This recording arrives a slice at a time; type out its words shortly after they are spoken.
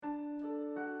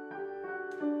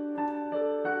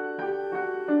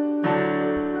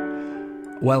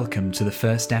Welcome to the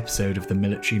first episode of the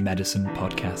Military Medicine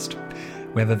Podcast.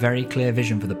 We have a very clear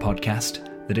vision for the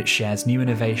podcast, that it shares new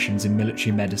innovations in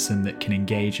military medicine that can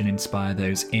engage and inspire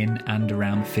those in and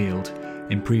around the field,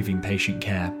 improving patient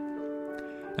care.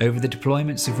 Over the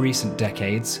deployments of recent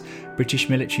decades, British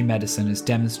military medicine has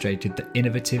demonstrated that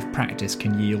innovative practice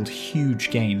can yield huge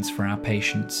gains for our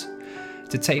patients.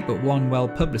 To take but one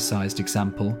well-publicised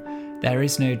example, there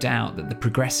is no doubt that the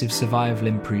progressive survival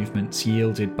improvements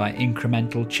yielded by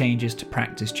incremental changes to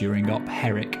practice during Op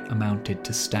Herrick amounted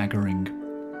to staggering.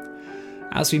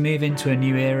 As we move into a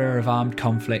new era of armed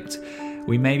conflict,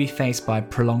 we may be faced by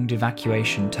prolonged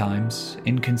evacuation times,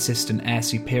 inconsistent air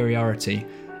superiority,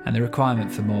 and the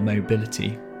requirement for more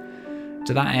mobility.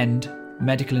 To that end,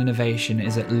 medical innovation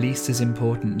is at least as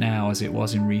important now as it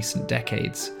was in recent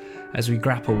decades, as we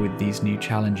grapple with these new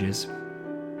challenges.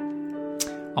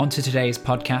 On to today's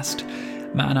podcast.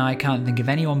 Matt and I can't think of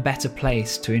anyone better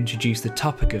placed to introduce the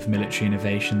topic of military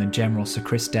innovation than General Sir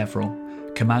Chris Deverell,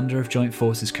 Commander of Joint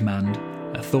Forces Command,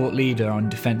 a thought leader on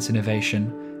defence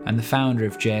innovation, and the founder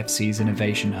of JFC's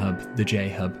innovation hub, the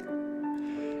J-Hub.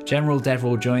 General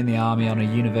Deverell joined the Army on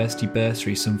a university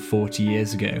bursary some 40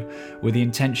 years ago, with the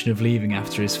intention of leaving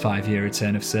after his 5-year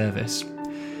return of service.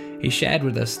 He shared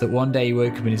with us that one day he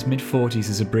woke up in his mid-40s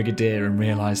as a brigadier and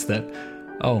realised that,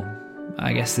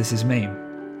 I guess this is me.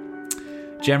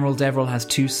 General Deverell has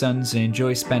 2 sons and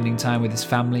enjoys spending time with his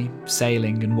family,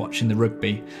 sailing and watching the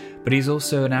rugby, but he's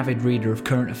also an avid reader of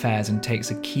current affairs and takes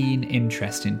a keen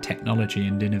interest in technology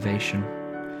and innovation.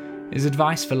 His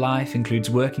advice for life includes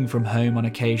working from home on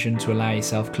occasion to allow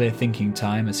yourself clear thinking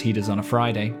time, as he does on a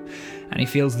Friday, and he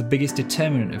feels the biggest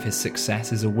determinant of his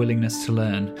success is a willingness to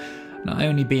learn, not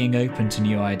only being open to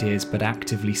new ideas but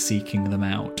actively seeking them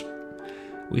out.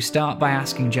 We start by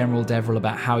asking General Deverell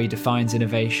about how he defines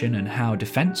innovation and how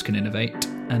defence can innovate,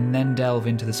 and then delve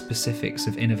into the specifics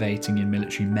of innovating in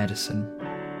military medicine.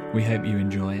 We hope you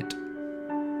enjoy it.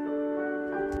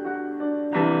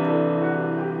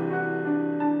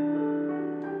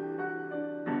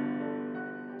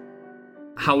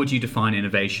 How would you define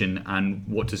innovation, and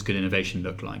what does good innovation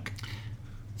look like?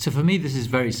 So for me, this is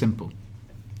very simple.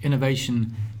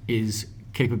 Innovation is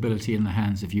capability in the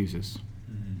hands of users.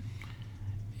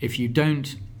 If you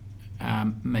don't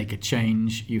make a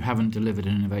change, you haven't delivered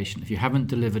an innovation. If you haven't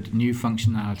delivered new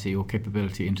functionality or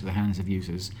capability into the hands of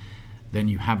users, then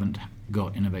you haven't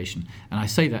got innovation. And I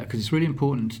say that because it's really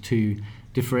important to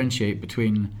differentiate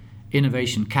between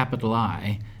innovation, capital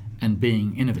I, and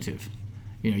being innovative.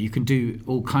 You know, you can do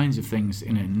all kinds of things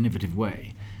in an innovative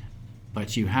way,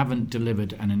 but you haven't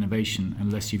delivered an innovation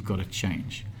unless you've got a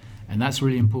change. And that's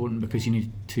really important because you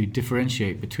need to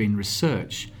differentiate between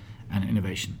research and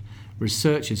innovation.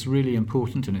 Research is really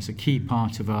important and it's a key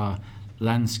part of our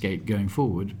landscape going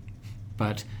forward,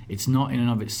 but it's not in and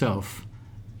of itself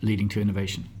leading to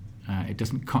innovation. It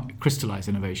doesn't crystallize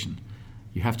innovation.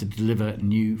 You have to deliver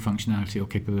new functionality or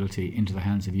capability into the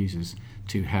hands of users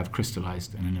to have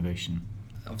crystallized an innovation.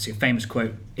 Obviously a famous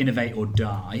quote, innovate or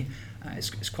die,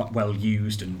 is quite well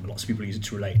used, and lots of people use it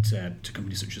to relate to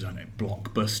companies such as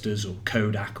Blockbusters or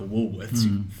Kodak or Woolworths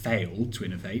who failed to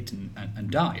innovate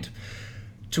and died.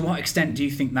 To what extent do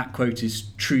you think that quote is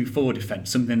true for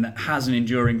defence, something that has an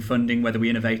enduring funding whether we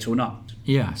innovate or not?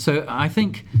 Yeah, so I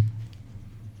think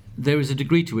there is a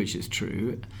degree to which it's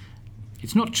true.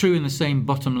 It's not true in the same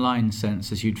bottom line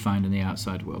sense as you'd find in the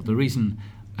outside world. The reason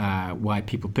why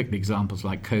people pick the examples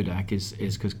like Kodak is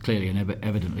because clearly and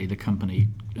evidently the company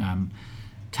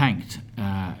tanked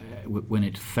when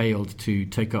it failed to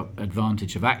take up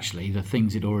advantage of actually the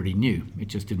things it already knew. It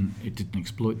just didn't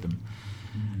exploit them.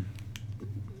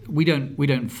 We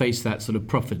don't face that sort of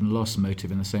profit and loss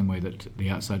motive in the same way that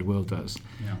the outside world does.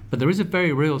 Yeah. But there is a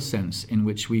very real sense in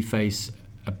which we face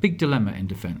a big dilemma in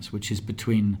defence, which is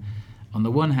between, on the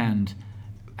one hand,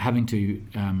 having to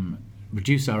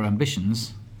reduce our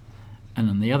ambitions, and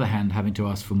on the other hand, having to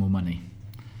ask for more money.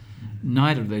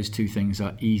 Neither of those two things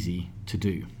are easy to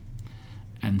do.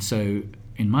 And so,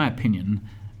 in my opinion,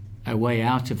 a way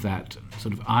out of that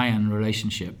sort of iron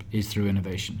relationship is through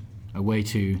innovation, a way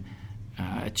to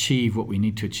achieve what we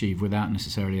need to achieve without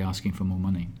necessarily asking for more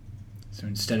money. So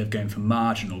instead of going for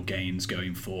marginal gains,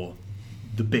 going for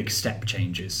the big step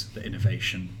changes that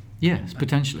innovation... Yes,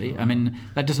 potentially. I mean,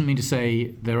 that doesn't mean to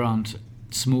say there aren't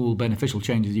small beneficial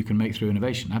changes you can make through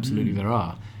innovation. Absolutely there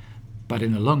are. But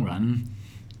in the long run,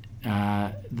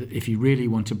 if you really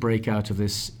want to break out of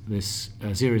this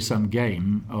zero-sum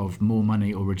game of more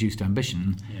money or reduced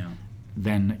ambition,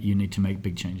 then you need to make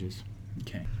big changes.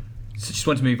 Okay. So just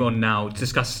want to move on now to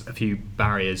discuss a few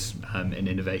barriers in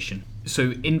innovation.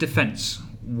 So in defence,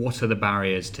 what are the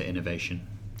barriers to innovation?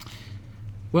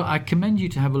 Well, I commend you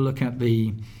to have a look at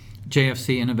the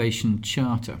JFC Innovation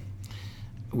Charter,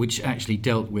 which actually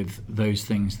dealt with those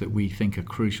things that we think are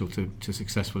crucial to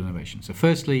successful innovation. So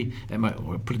firstly,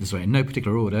 or put it this way, in no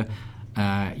particular order,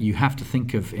 you have to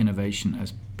think of innovation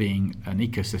as being an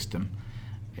ecosystem.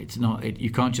 It's not.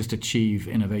 You can't just achieve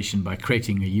innovation by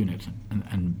creating a unit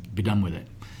and be done with it.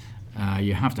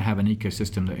 You have to have an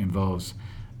ecosystem that involves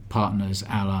partners,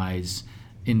 allies,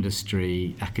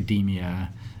 industry,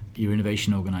 academia, your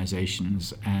innovation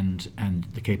organizations, and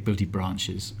the capability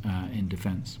branches in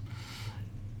defense.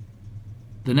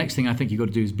 The next thing I think you've got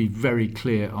to do is be very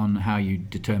clear on how you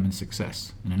determine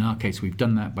success. And in our case, we've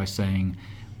done that by saying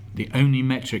the only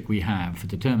metric we have for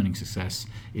determining success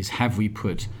is, have we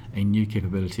put a new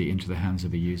capability into the hands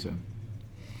of a user?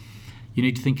 You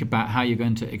need to think about how you're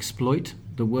going to exploit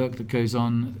the work that goes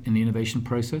on in the innovation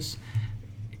process.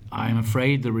 I'm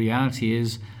afraid the reality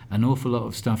is an awful lot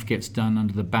of stuff gets done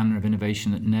under the banner of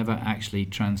innovation that never actually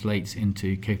translates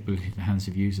into capability in the hands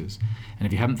of users. And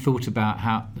if you haven't thought about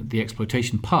how the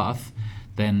exploitation path,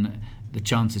 then the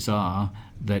chances are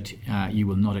that you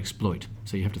will not exploit.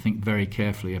 So you have to think very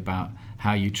carefully about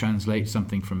how you translate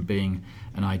something from being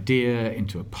an idea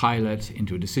into a pilot,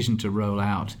 into a decision to roll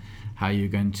out, how you're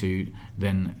going to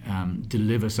then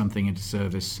deliver something into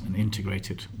service and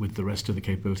integrate it with the rest of the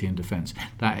capability in defense.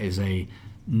 That is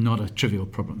not a trivial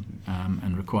problem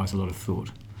and requires a lot of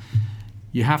thought.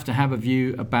 You have to have a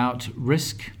view about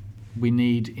risk. We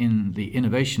need, in the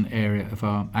innovation area of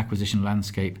our acquisition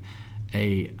landscape,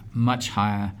 a much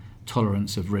higher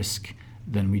tolerance of risk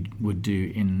than we would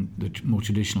do in the more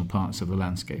traditional parts of the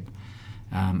landscape.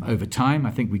 Over time,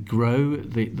 I think we grow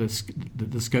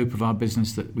the scope of our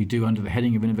business that we do under the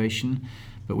heading of innovation,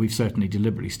 but we've certainly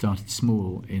deliberately started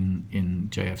small in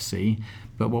JFC.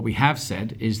 But what we have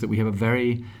said is that we have a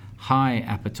very high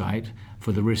appetite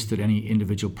for the risk that any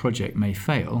individual project may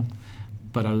fail,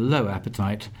 but a low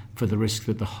appetite for the risk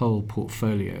that the whole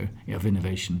portfolio of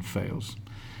innovation fails.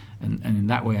 And in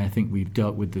that way, I think we've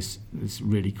dealt with this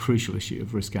really crucial issue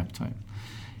of risk appetite.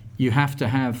 You have to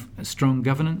have a strong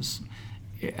governance.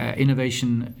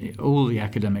 Innovation, all the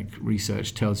academic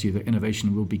research tells you that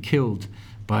innovation will be killed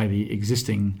by the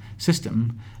existing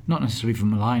system, not necessarily for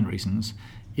malign reasons,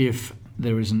 if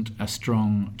there isn't a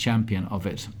strong champion of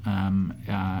it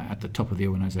at the top of the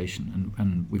organisation.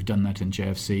 And we've done that in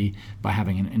JFC by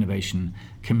having an innovation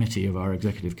committee of our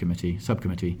executive committee,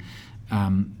 subcommittee,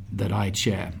 that I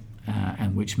chair,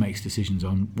 and which makes decisions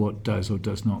on what does or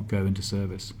does not go into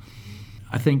service.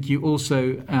 I think you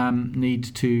also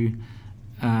need to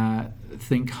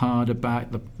think hard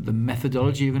about the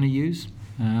methodology you're going to use.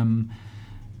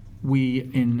 We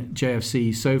in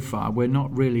JFC so far, we're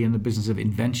not really in the business of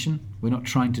invention. We're not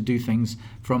trying to do things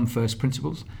from first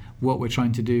principles. What we're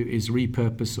trying to do is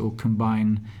repurpose or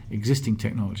combine existing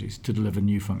technologies to deliver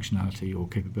new functionality or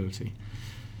capability.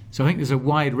 So I think there's a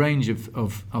wide range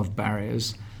of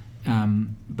barriers,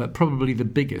 but probably the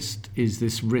biggest is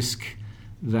this risk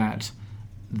that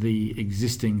the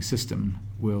existing system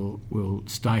will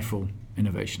stifle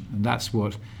innovation, and that's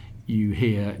what you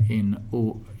hear in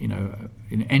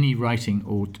any writing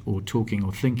or talking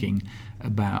or thinking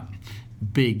about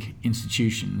big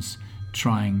institutions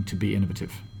trying to be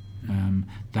innovative.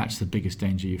 That's the biggest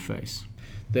danger you face.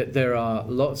 There are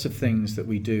lots of things that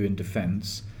we do in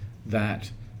defence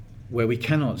where we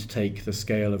cannot take the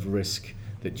scale of risk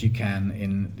that you can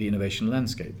in the innovation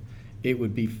landscape. It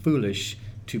would be foolish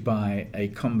to buy a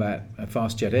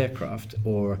fast jet aircraft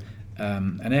or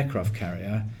an aircraft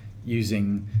carrier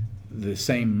using the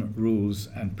same rules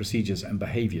and procedures and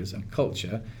behaviours and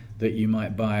culture that you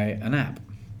might buy an app.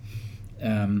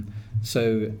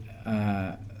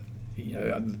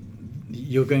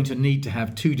 You're going to need to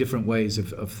have two different ways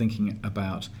of thinking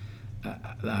about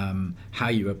how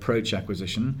you approach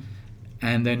acquisition,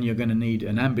 and then you're going to need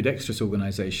an ambidextrous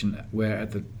organisation where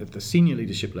at the senior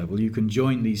leadership level you can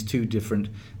join these two different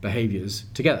behaviours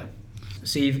together.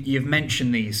 So you've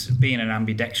mentioned these being an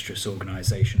ambidextrous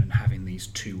organisation and having these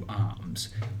two arms.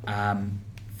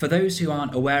 For those who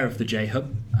aren't aware of the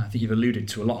J-Hub, I think you've alluded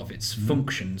to a lot of its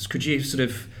functions. Could you sort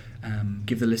of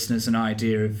give the listeners an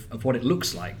idea of what it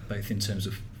looks like, both in terms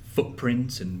of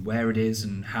footprint and where it is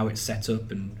and how it's set up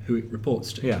and who it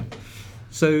reports to? Yeah.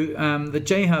 So the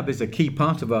J-Hub is a key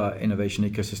part of our innovation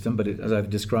ecosystem, but as I've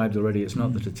described already, it's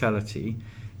not the totality.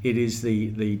 It is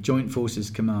the Joint Forces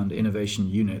Command Innovation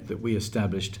Unit that we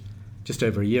established just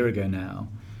over a year ago now.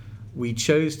 We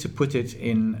chose to put it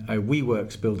in a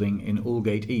WeWorks building in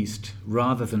Aldgate East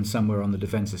rather than somewhere on the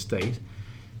Defence Estate,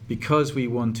 because we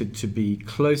wanted to be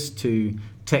close to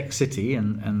Tech City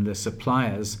and the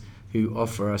suppliers who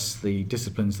offer us the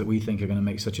disciplines that we think are going to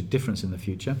make such a difference in the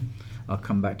future. I'll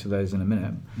come back to those in a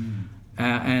minute.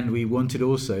 And we wanted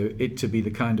also it to be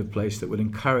the kind of place that would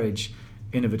encourage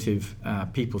innovative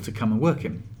people to come and work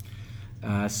in.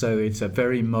 So it's a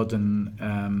very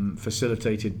modern,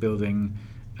 facilitated building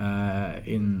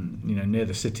near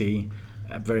the city,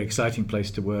 a very exciting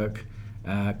place to work,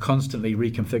 constantly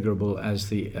reconfigurable as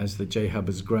the J-Hub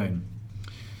has grown.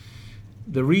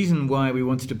 The reason why we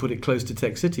wanted to put it close to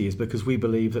Tech City is because we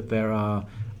believe that there are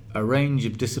a range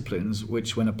of disciplines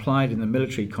which, when applied in the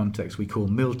military context, we call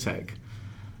mil-tech,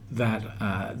 that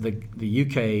the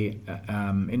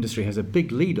UK industry has a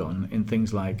big lead on in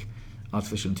things like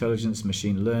artificial intelligence,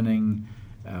 machine learning,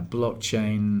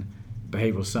 blockchain,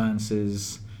 behavioral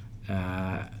sciences,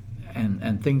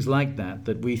 and things like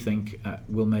that we think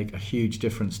will make a huge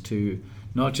difference to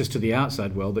not just to the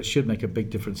outside world, but should make a big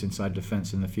difference inside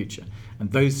defence in the future.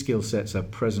 And those skill sets are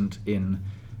present in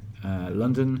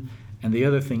London. And the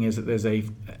other thing is that there's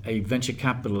a venture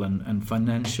capital and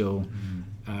financial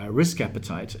risk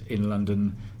appetite in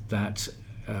London that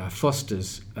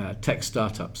fosters tech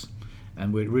startups.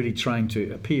 And we're really trying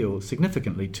to appeal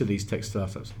significantly to these tech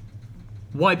startups.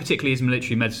 Why particularly is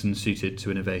military medicine suited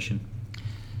to innovation?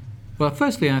 Well,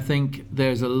 firstly, I think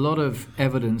there's a lot of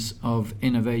evidence of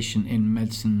innovation in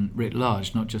medicine writ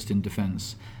large, not just in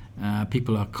defence.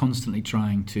 People are constantly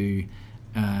trying to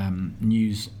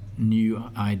use new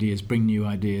ideas, bring new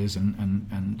ideas,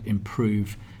 and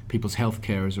improve people's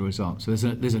healthcare as a result. So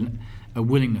there's a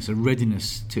willingness, a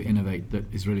readiness to innovate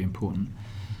that is really important.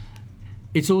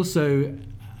 It's also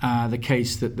the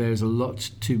case that there's a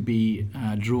lot to be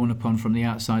drawn upon from the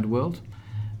outside world.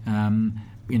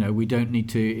 We don't need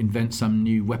to invent some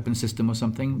new weapon system or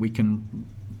something. We can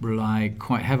rely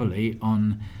quite heavily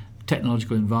on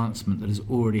technological advancement that has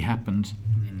already happened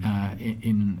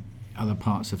in other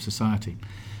parts of society.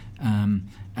 And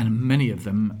many of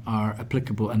them are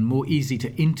applicable and more easy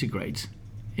to integrate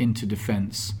into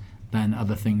defence than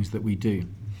other things that we do.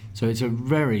 So it's a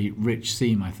very rich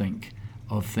seam, I think,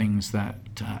 of things that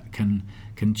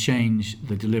can change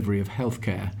the delivery of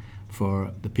healthcare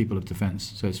for the people of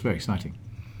defence. So it's very exciting.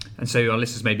 And so our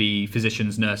listeners may be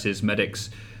physicians, nurses, medics.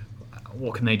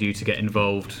 What can they do to get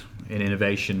involved in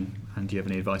innovation? And do you have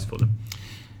any advice for them?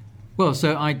 Well,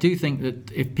 so I do think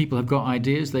that if people have got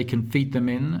ideas, they can feed them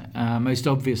in, most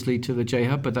obviously to the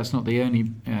J-Hub, but that's not the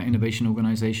only innovation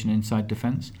organisation inside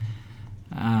defence.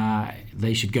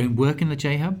 They should go and work in the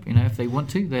J-Hub, if they want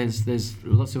to. There's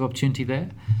lots of opportunity there.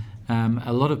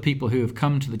 A lot of people who have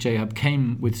come to the J-Hub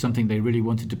came with something they really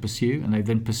wanted to pursue, and they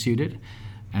then pursued it,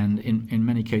 and in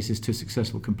many cases to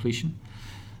successful completion.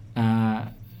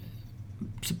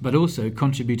 But also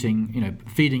contributing,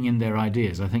 feeding in their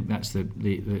ideas. I think that's the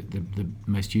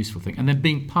most useful thing. And then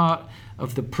being part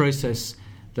of the process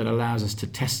that allows us to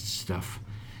test stuff.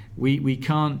 We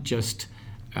can't just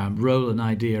roll an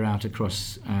idea out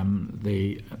across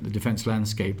the defence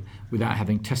landscape without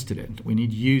having tested it. We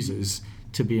need users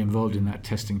to be involved in that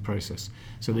testing process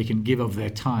so they can give of their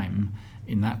time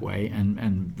in that way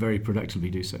and very productively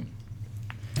do so.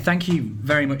 Thank you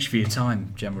very much for your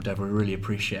time, General Deverell. I really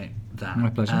appreciate that. My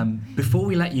pleasure. Before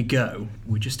we let you go,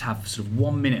 we just have sort of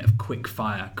 1 minute of quick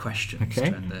fire questions to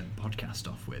end the podcast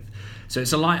off with. So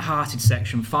it's a light-hearted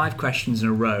section, 5 questions in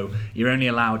a row. You're only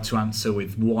allowed to answer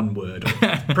with one word, or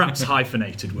perhaps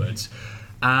hyphenated words.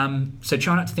 So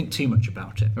try not to think too much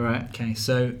about it. All right. Okay,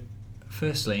 so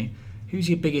firstly, who's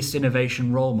your biggest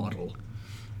innovation role model?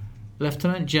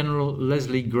 Lieutenant General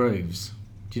Leslie Groves.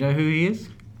 Do you know who he is?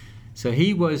 So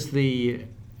he was the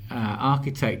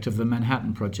architect of the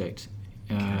Manhattan Project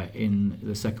in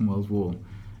the Second World War,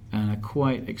 and a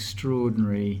quite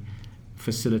extraordinary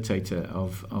facilitator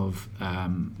of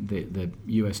the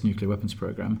US nuclear weapons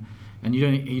program. And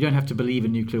you don't have to believe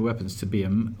in nuclear weapons to be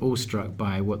awestruck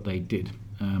by what they did.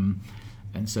 And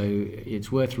so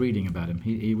it's worth reading about him.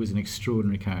 He was an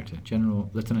extraordinary character,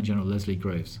 Lieutenant General Leslie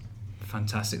Groves.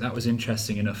 Fantastic. That was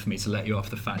interesting enough for me to let you off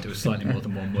the fact it was slightly more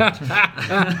than one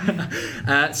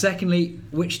word. Secondly,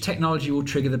 which technology will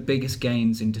trigger the biggest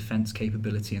gains in defence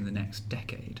capability in the next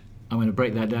decade? I'm going to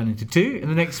break that down into 2. In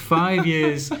the next 5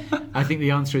 years, I think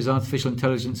the answer is artificial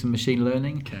intelligence and machine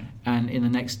learning. Okay. And in the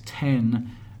next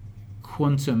 10,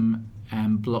 quantum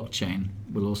and blockchain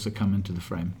will also come into the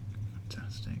frame.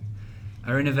 Fantastic.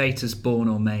 Are innovators born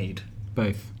or made?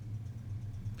 Both.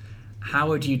 How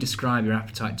would you describe your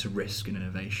appetite to risk in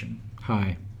innovation?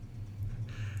 High.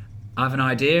 I have an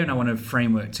idea and I want a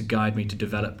framework to guide me to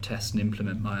develop, test and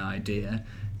implement my idea.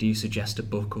 Do you suggest a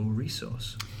book or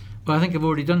resource? Well, I think I've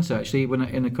already done so, actually,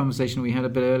 in a conversation we had a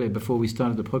bit earlier before we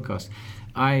started the podcast.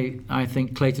 I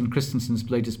think Clayton Christensen's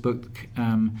latest book,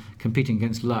 Competing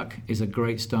Against Luck, is a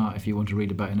great start if you want to read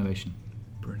about innovation.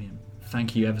 Brilliant.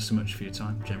 Thank you ever so much for your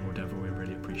time, General Deverell. We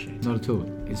really appreciate it. Not at all.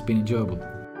 It's been enjoyable.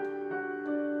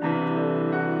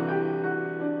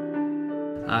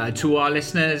 To our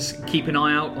listeners, keep an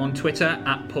eye out on Twitter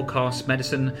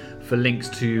 @podcastmedicine for links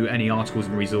to any articles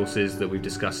and resources that we've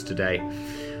discussed today.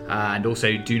 And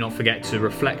also do not forget to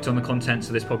reflect on the contents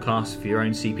of this podcast for your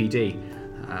own CPD.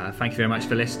 Thank you very much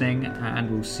for listening, and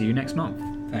we'll see you next month.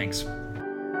 Thanks.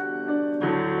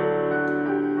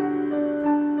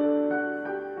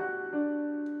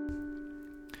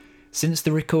 Since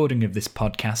the recording of this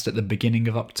podcast at the beginning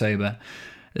of October,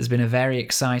 there's been a very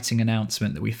exciting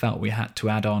announcement that we felt we had to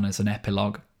add on as an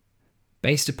epilogue.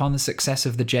 Based upon the success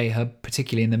of the J-Hub,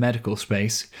 particularly in the medical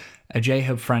space, a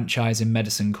J-Hub franchise in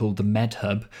medicine called the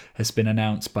MedHub has been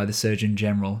announced by the Surgeon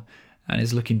General and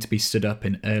is looking to be stood up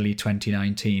in early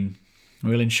 2019.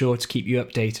 We'll ensure to keep you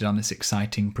updated on this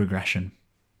exciting progression.